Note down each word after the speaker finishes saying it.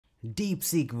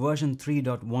DeepSeek version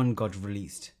 3.1 got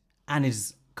released and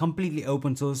is completely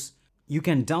open source. You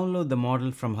can download the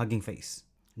model from Hugging Face.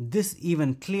 This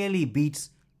even clearly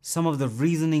beats some of the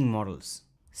reasoning models.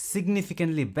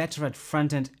 Significantly better at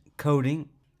front-end coding,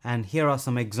 and here are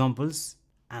some examples,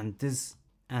 and this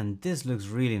looks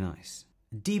really nice.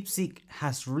 DeepSeek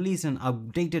has released an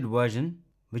updated version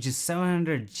which is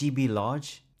 700 GB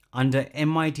large under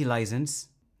MIT license.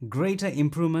 Greater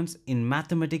improvements in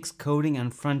mathematics, coding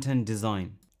and front-end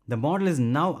design. The model is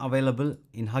now available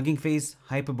in Hugging Face,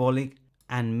 Hyperbolic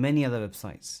and many other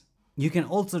websites. You can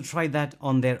also try that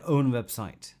on their own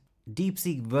website.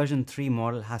 DeepSeek version 3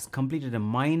 model has completed a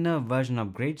minor version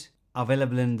upgrade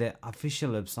available in their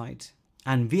official website,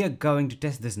 and we are going to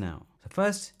test this now. So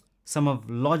first, some of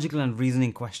logical and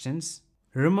reasoning questions.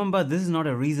 Remember, this is not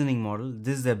a reasoning model,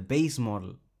 this is a base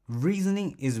model.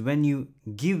 Reasoning is when you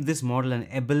give this model an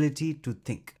ability to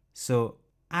think. So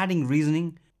adding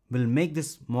reasoning will make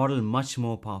this model much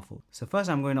more powerful. So first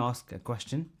I'm going to ask a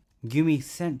question. Give me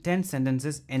 10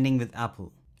 sentences ending with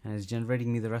Apple. And it's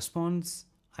generating me the response.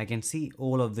 I can see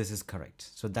all of this is correct.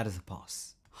 So that is a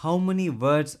pass. How many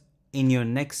words in your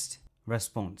next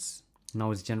response?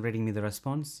 Now it's generating me the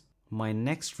response. My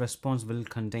next response will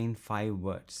contain 5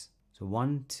 words. So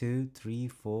 1, 2, 3,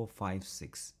 4, 5,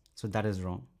 6. So that is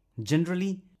wrong.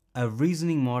 Generally, a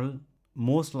reasoning model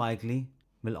most likely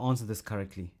will answer this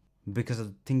correctly because of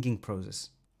the thinking process.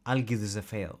 I'll give this a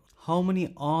fail. How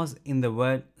many R's in the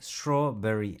word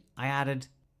strawberry? I added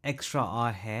extra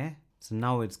R here. So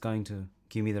now it's going to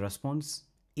give me the response.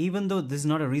 Even though this is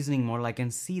not a reasoning model, I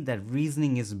can see that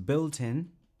reasoning is built in,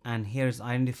 and here is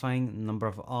identifying number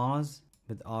of R's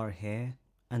with R here,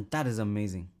 and that is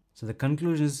amazing. So the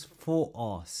conclusion is 4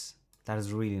 R's. That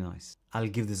is really nice. I'll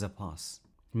give this a pass.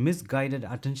 Misguided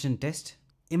attention test.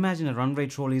 Imagine a runway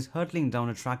trolley is hurtling down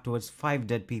a track towards 5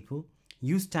 dead people.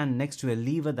 You stand next to a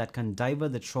lever that can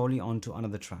divert the trolley onto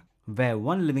another track. Where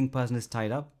 1 living person is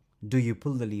tied up, do you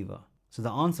pull the lever? So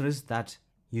the answer is that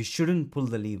you shouldn't pull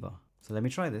the lever. So let me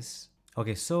try this.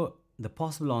 Okay, so the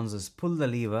possible answers: pull the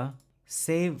lever,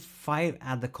 save 5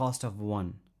 at the cost of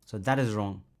 1. So that is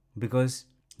wrong because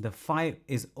the 5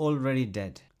 is already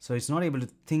dead. So it's not able to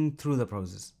think through the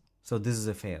process. So this is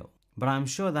a fail. But I'm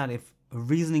sure that if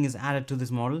reasoning is added to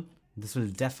this model, this will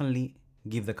definitely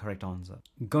give the correct answer.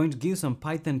 Going to give some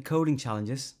Python coding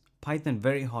challenges. Python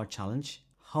very hard challenge.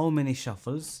 How many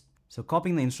shuffles? So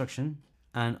copying the instruction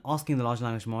and asking the large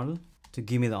language model to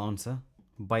give me the answer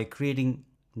by creating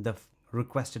the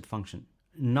requested function.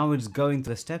 Now it's going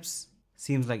through the steps.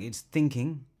 Seems like it's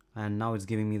thinking, and now it's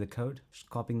giving me the code. Just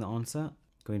copying the answer.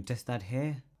 Going to test that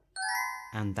here,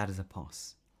 and that is a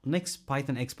pass. Next,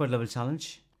 Python expert level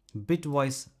challenge.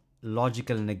 Bitwise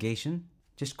logical negation.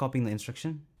 Just copying the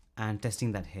instruction and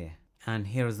testing that here. And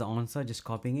here is the answer, just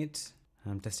copying it.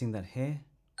 I'm testing that here,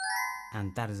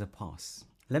 and that is a pass.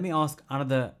 Let me ask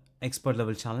another expert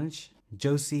level challenge.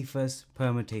 Josephus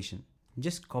permutation.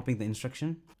 Just copying the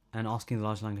instruction and asking the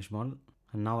large language model.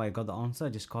 And now I got the answer,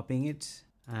 just copying it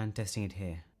and testing it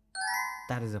here.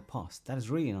 That is a pass. That is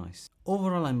really nice.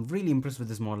 Overall, I'm really impressed with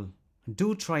this model.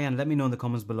 Do try and let me know in the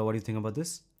comments below what you think about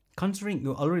this. Considering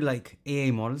you already like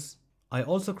AI models, I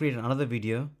also created another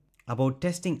video about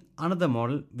testing another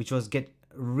model which was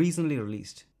recently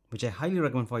released, which I highly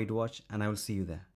recommend for you to watch, and I will see you there.